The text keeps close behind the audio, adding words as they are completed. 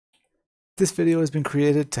This video has been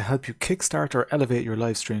created to help you kickstart or elevate your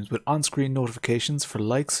live streams with on-screen notifications for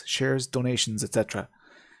likes, shares, donations, etc.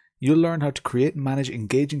 You'll learn how to create and manage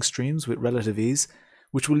engaging streams with relative ease,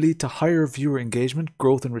 which will lead to higher viewer engagement,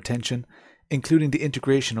 growth and retention, including the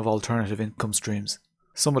integration of alternative income streams.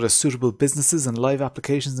 Some of the suitable businesses and live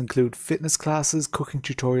applications include fitness classes, cooking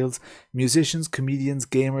tutorials, musicians, comedians,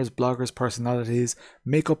 gamers, bloggers, personalities,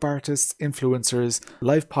 makeup artists, influencers,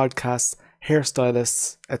 live podcasts,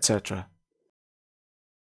 hairstylists, etc.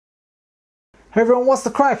 Hey everyone, what's the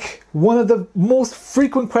crack? One of the most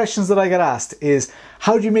frequent questions that I get asked is,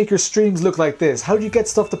 how do you make your streams look like this? How do you get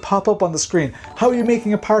stuff to pop up on the screen? How are you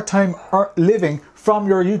making a part-time living from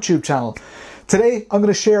your YouTube channel? Today, I'm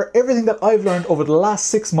going to share everything that I've learned over the last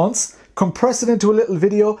 6 months, compress it into a little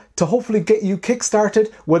video to hopefully get you kick-started,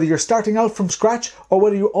 whether you're starting out from scratch or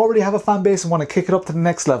whether you already have a fan base and want to kick it up to the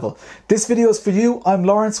next level. This video is for you. I'm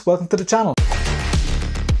Lawrence. Welcome to the channel.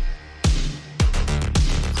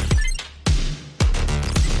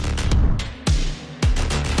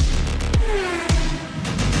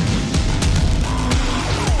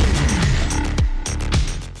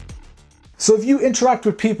 So if you interact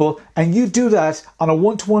with people and you do that on a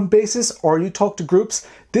one-to-one basis or you talk to groups,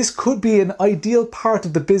 this could be an ideal part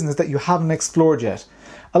of the business that you haven't explored yet.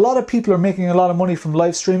 A lot of people are making a lot of money from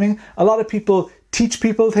live streaming. A lot of people teach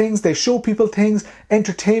people things, they show people things,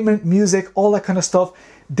 entertainment, music, all that kind of stuff.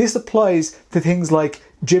 This applies to things like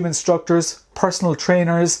gym instructors, personal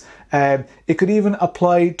trainers. It could even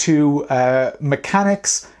apply to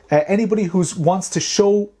mechanics, anybody who wants to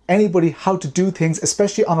show anybody how to do things,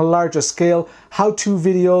 especially on a larger scale, how-to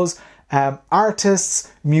videos,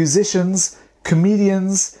 artists, musicians,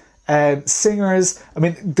 comedians, singers. I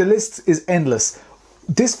mean, the list is endless.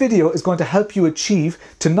 This video is going to help you achieve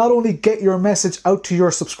to not only get your message out to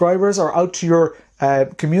your subscribers or out to your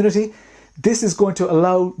community, this is going to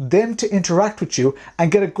allow them to interact with you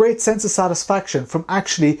and get a great sense of satisfaction from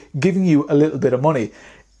actually giving you a little bit of money.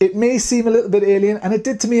 It may seem a little bit alien, and it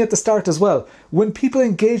did to me at the start as well. When people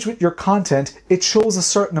engage with your content, it shows a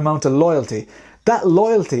certain amount of loyalty. That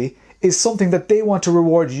loyalty is something that they want to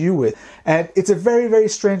reward you with. And it's a very, very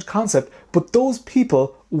strange concept, but those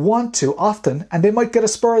people want to often, and they might get a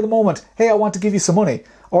spur of the moment, hey, I want to give you some money.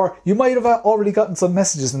 Or you might have already gotten some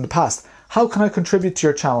messages in the past. How can I contribute to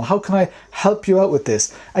your channel? How can I help you out with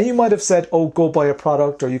this? And you might have said, oh, go buy a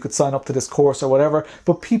product, or you could sign up to this course or whatever,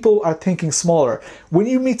 but people are thinking smaller. When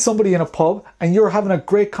you meet somebody in a pub and you're having a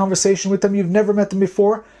great conversation with them, you've never met them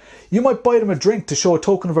before, you might buy them a drink to show a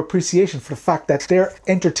token of appreciation for the fact that they're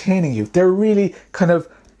entertaining you. They're really kind of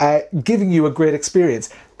giving you a great experience.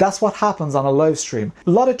 That's what happens on a live stream.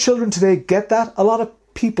 A lot of children today get that. A lot of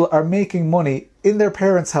people are making money in their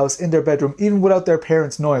parents' house, in their bedroom, even without their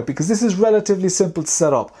parents knowing, because this is relatively simple to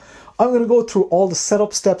set up. I'm going to go through all the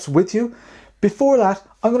setup steps with you. Before that,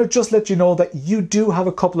 I'm going to just let you know that you do have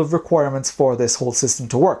a couple of requirements for this whole system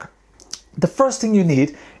to work. The first thing you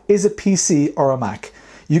need is a PC or a Mac.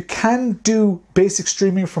 You can do basic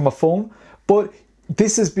streaming from a phone, but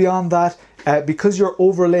this is beyond that. Because you're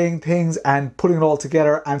overlaying things and putting it all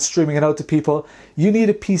together and streaming it out to people, you need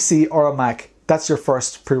a PC or a Mac. That's your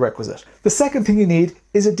first prerequisite. The second thing you need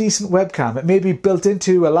is a decent webcam. It may be built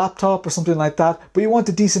into a laptop or something like that, but you want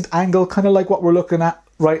a decent angle, kind of like what we're looking at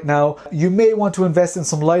right now. You may want to invest in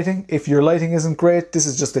some lighting. If your lighting isn't great, this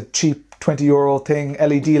is just a cheap €20 thing,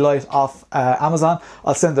 LED light off Amazon.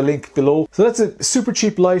 I'll send the link below. So that's a super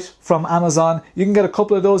cheap light from Amazon. You can get a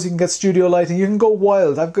couple of those. You can get studio lighting. You can go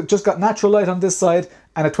wild. I've just got natural light on this side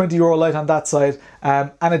and a €20 light on that side,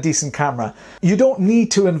 and a decent camera. You don't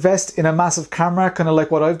need to invest in a massive camera, kind of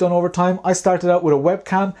like what I've done over time. I started out with a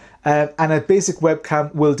webcam, and a basic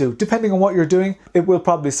webcam will do. Depending on what you're doing, it will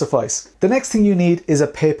probably suffice. The next thing you need is a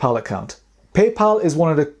PayPal account. PayPal is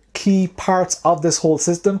one of the key parts of this whole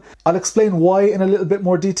system. I'll explain why in a little bit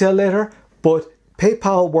more detail later, but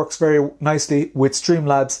PayPal works very nicely with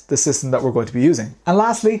Streamlabs, the system that we're going to be using. And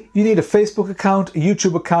lastly, you need a Facebook account, a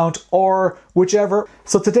YouTube account, or whichever.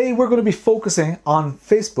 So today we're going to be focusing on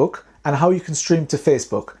Facebook and how you can stream to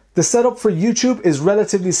Facebook. The setup for YouTube is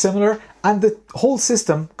relatively similar, and the whole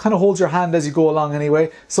system kind of holds your hand as you go along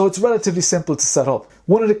anyway, so it's relatively simple to set up.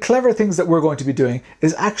 One of the clever things that we're going to be doing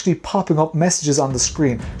is actually popping up messages on the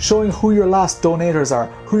screen, showing who your last donators are,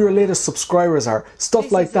 who your latest subscribers are,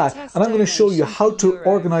 stuff like that. And I'm going to show you how to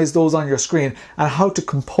organize those on your screen and how to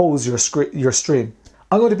compose your stream.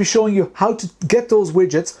 I'm going to be showing you how to get those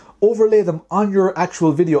widgets, overlay them on your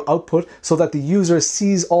actual video output so that the user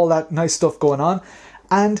sees all that nice stuff going on,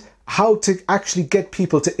 and how to actually get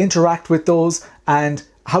people to interact with those and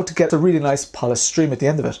how to get a really nice polished stream at the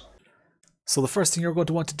end of it. So the first thing you're going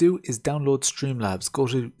to want to do is download Streamlabs. Go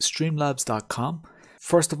to streamlabs.com.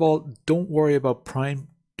 First of all, don't worry about Prime.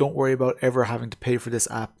 Don't worry about ever having to pay for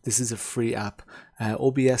this app. This is a free app.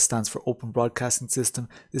 OBS stands for Open Broadcasting System.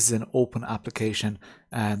 This is an open application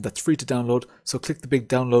and that's free to download. So click the big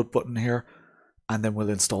download button here and then we'll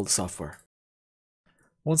install the software.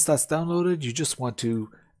 Once that's downloaded, you just want to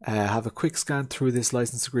have a quick scan through this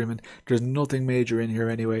license agreement. There's nothing major in here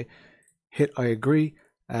anyway. Hit I agree,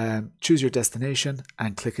 choose your destination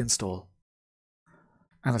and click install.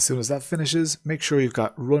 And as soon as that finishes, make sure you've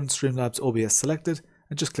got Run Streamlabs OBS selected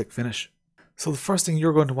and just click finish. So the first thing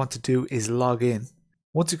you're going to want to do is log in.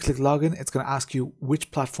 Once you click login, it's going to ask you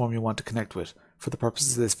which platform you want to connect with. For the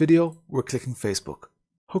purposes of this video, we're clicking Facebook.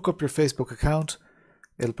 Hook up your Facebook account.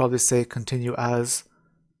 It'll probably say continue as.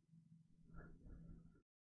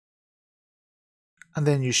 And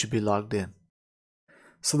then you should be logged in.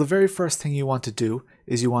 So the very first thing you want to do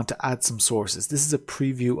is you want to add some sources. This is a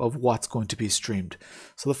preview of what's going to be streamed.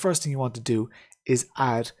 So the first thing you want to do is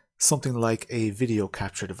add something like a video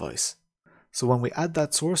capture device. So when we add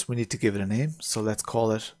that source, we need to give it a name. So let's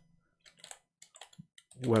call it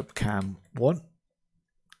webcam 1,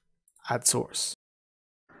 add source.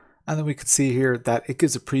 And then we can see here that it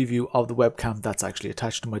gives a preview of the webcam that's actually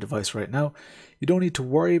attached to my device right now. You don't need to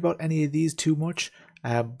worry about any of these too much,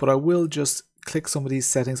 but I will just click some of these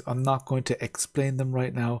settings. I'm not going to explain them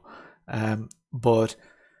right now, but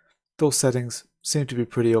those settings seem to be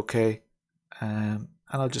pretty okay. And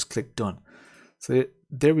I'll just click done. So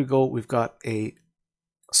there we go. We've got a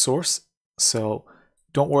source. So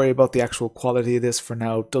don't worry about the actual quality of this for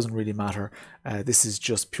now. It doesn't really matter. This is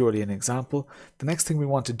just purely an example. The next thing we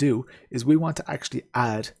want to do is we want to actually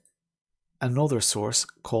add another source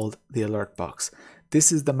called the alert box.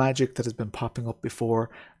 This is the magic that has been popping up before,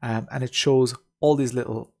 and it shows all these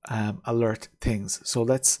little alert things. So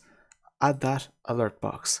let's add that alert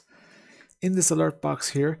box. In this alert box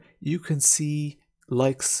here, you can see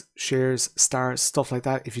likes, shares, stars, stuff like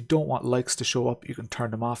that. If you don't want likes to show up, you can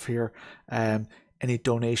turn them off here. Any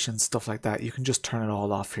donations, stuff like that, you can just turn it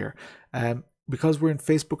all off here. Because we're in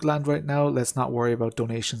Facebook land right now, let's not worry about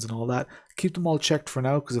donations and all that. Keep them all checked for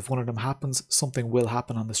now, because if one of them happens, something will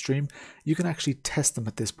happen on the stream. You can actually test them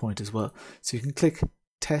at this point as well. So you can click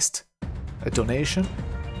test a donation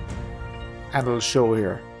and it'll show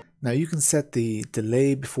here. Now you can set the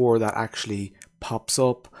delay before that actually pops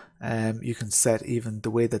up. You can set even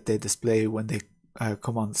the way that they display when they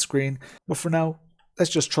come on the screen. But for now,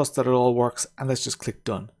 let's just trust that it all works and let's just click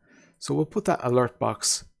done. So we'll put that alert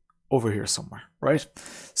box over here somewhere, right?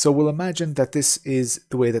 So we'll imagine that this is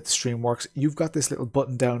the way that the stream works. You've got this little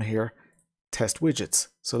button down here, test widgets.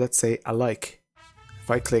 So let's say a like. If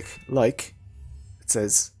I click like, it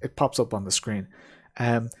says, it pops up on the screen.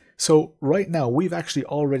 So right now we've actually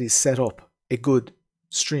already set up a good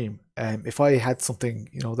stream. If I had something,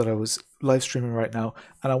 you know, that I was live streaming right now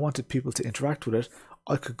and I wanted people to interact with it,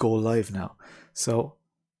 I could go live now. So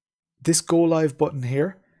this go live button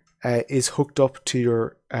here is hooked up to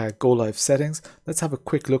your go live settings. Let's have a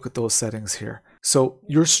quick look at those settings here. So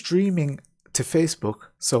you're streaming to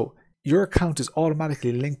Facebook, so your account is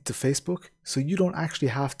automatically linked to Facebook, so you don't actually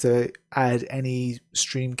have to add any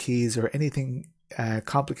stream keys or anything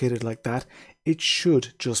complicated like that. It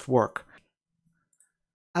should just work.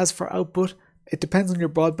 As for output, it depends on your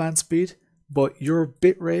broadband speed, but your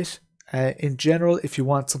bitrate in general, if you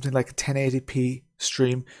want something like a 1080p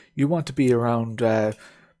stream, you want to be around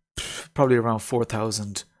probably around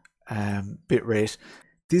 4000 bitrate.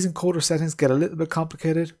 These encoder settings get a little bit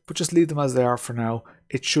complicated, but just leave them as they are for now.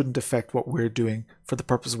 It shouldn't affect what we're doing for the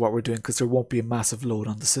purpose of what we're doing, because there won't be a massive load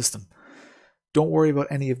on the system. Don't worry about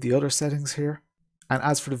any of the other settings here. And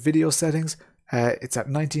as for the video settings, it's at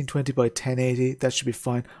 1920 by 1080. That should be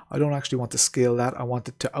fine. I don't actually want to scale that. I want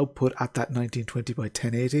it to output at that 1920 by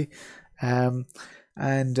 1080.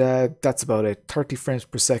 That's about it. 30 frames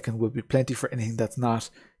per second will be plenty for anything that's not,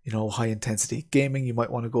 you know, high intensity gaming. You might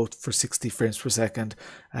want to go for 60 frames per second,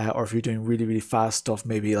 or if you're doing really, really fast stuff,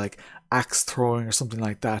 maybe like axe throwing or something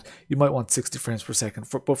like that, you might want 60 frames per second.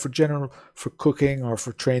 But for general, for cooking or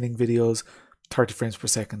for training videos, 30 frames per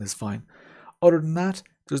second is fine. Other than that,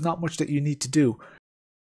 there's not much that you need to do.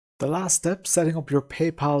 The last step, setting up your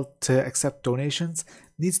PayPal to accept donations,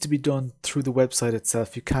 needs to be done through the website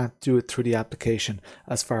itself. You can't do it through the application,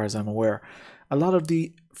 as far as I'm aware. A lot of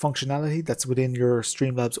the functionality that's within your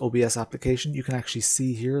Streamlabs OBS application, you can actually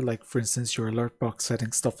see here, like for instance, your alert box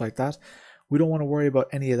settings, stuff like that. We don't want to worry about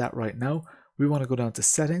any of that right now. We want to go down to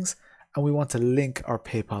settings and we want to link our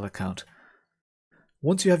PayPal account.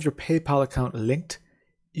 Once you have your PayPal account linked,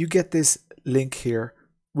 you get this link here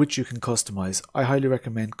which you can customize. I highly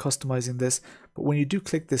recommend customizing this, but when you do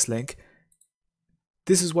click this link,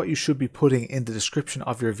 this is what you should be putting in the description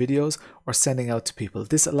of your videos or sending out to people.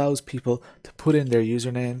 This allows people to put in their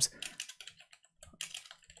usernames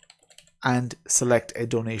and select a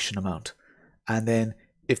donation amount. And then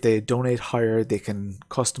if they donate higher, they can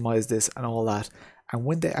customize this and all that. And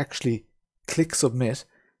when they actually click submit,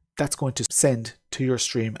 that's going to send to your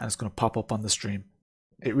stream and it's going to pop up on the stream.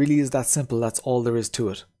 It really is that simple. That's all there is to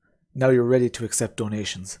it. Now you're ready to accept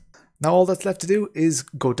donations. Now all that's left to do is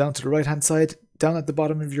go down to the right hand side, down at the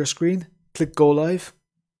bottom of your screen, click go live,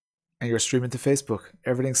 and you're streaming to Facebook.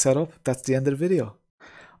 Everything's set up. That's the end of the video.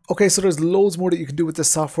 Okay, so there's loads more that you can do with this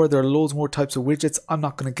software. There are loads more types of widgets. I'm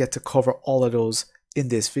not going to get to cover all of those in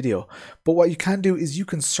this video, but what you can do is you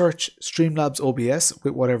can search Streamlabs OBS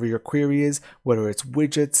with whatever your query is, whether it's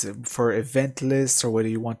widgets for event lists or whether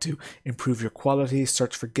you want to improve your quality,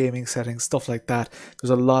 search for gaming settings, stuff like that. There's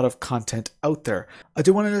a lot of content out there. I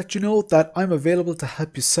do want to let you know that I'm available to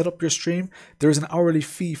help you set up your stream. There is an hourly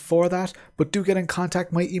fee for that, but do get in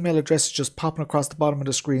contact. My email address is just popping across the bottom of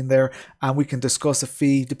the screen there, and we can discuss a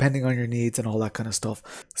fee depending on your needs and all that kind of stuff.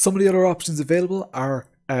 Some of the other options available are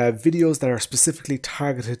videos that are specifically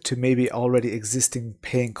targeted to maybe already existing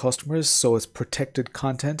paying customers, so it's protected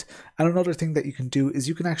content. And another thing that you can do is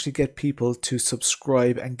you can actually get people to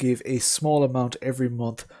subscribe and give a small amount every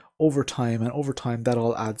month over time, and over time that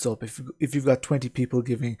all adds up. If you've got 20 people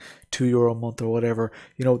giving €2 a month or whatever,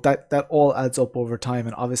 you know, that all adds up over time,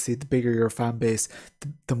 and obviously the bigger your fan base,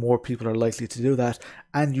 the more people are likely to do that,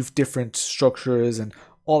 and you've different structures and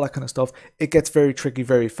all that kind of stuff. It gets very tricky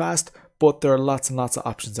very fast, but there are lots and lots of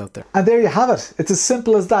options out there. And there you have it. It's as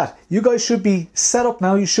simple as that. You guys should be set up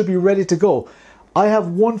now. You should be ready to go. I have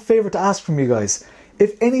one favor to ask from you guys.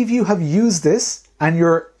 If any of you have used this and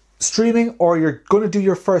you're streaming or you're going to do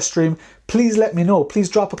your first stream, please let me know. Please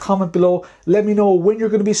drop a comment below. Let me know when you're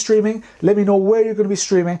going to be streaming. Let me know where you're going to be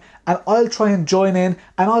streaming, and I'll try and join in,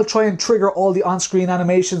 and I'll try and trigger all the on-screen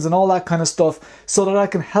animations and all that kind of stuff so that I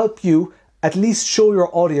can help you at least show your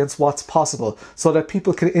audience what's possible, so that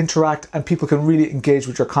people can interact and people can really engage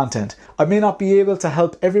with your content. I may not be able to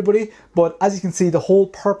help everybody, but as you can see, the whole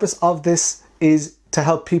purpose of this is to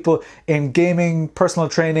help people in gaming, personal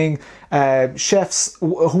training, chefs,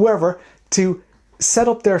 whoever, to set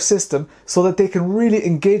up their system so that they can really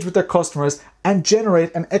engage with their customers and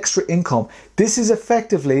generate an extra income. This is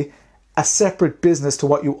effectively a separate business to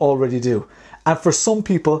what you already do. And for some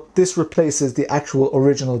people, this replaces the actual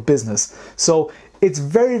original business. So it's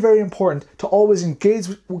very, very important to always engage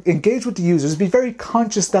with the users, be very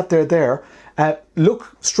conscious that they're there,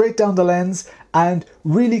 look straight down the lens and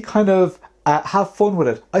really kind of have fun with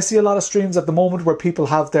it. I see a lot of streams at the moment where people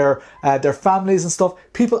have their families and stuff.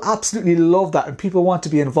 People absolutely love that, and people want to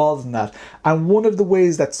be involved in that. And one of the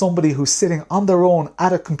ways that somebody who's sitting on their own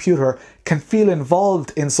at a computer can feel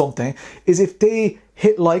involved in something is if they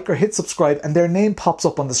hit like or hit subscribe and their name pops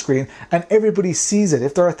up on the screen and everybody sees it.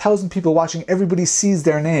 If there are 1,000 people watching, everybody sees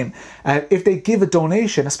their name. If they give a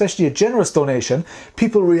donation, especially a generous donation,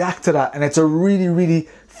 people react to that, and it's a really, really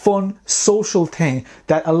fun social thing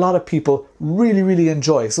that a lot of people really, really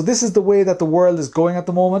enjoy. So this is the way that the world is going at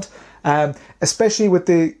the moment, especially with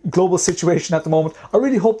the global situation at the moment. I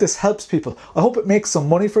really hope this helps people. I hope it makes some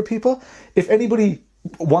money for people. If anybody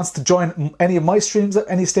wants to join any of my streams at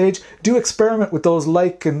any stage, do experiment with those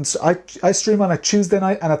and I stream on a Tuesday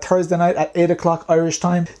night and a Thursday night at 8 o'clock Irish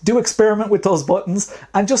time. Do experiment with those buttons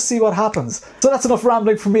and just see what happens. So that's enough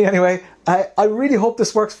rambling from me anyway. I really hope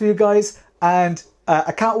this works for you guys, and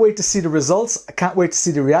I can't wait to see the results. I can't wait to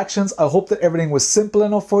see the reactions. I hope that everything was simple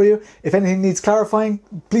enough for you. If anything needs clarifying,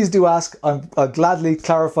 please do ask. I'll gladly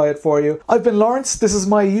clarify it for you. I've been Lawrence. This is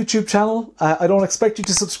my YouTube channel. I don't expect you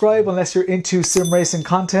to subscribe unless you're into sim racing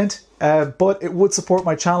content, but it would support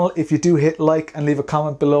my channel if you do hit like and leave a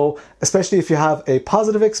comment below, especially if you have a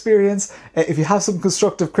positive experience. If you have some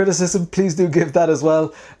constructive criticism, please do give that as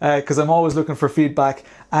well, because I'm always looking for feedback.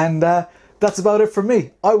 And that's about it for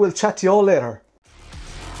me. I will chat to you all later.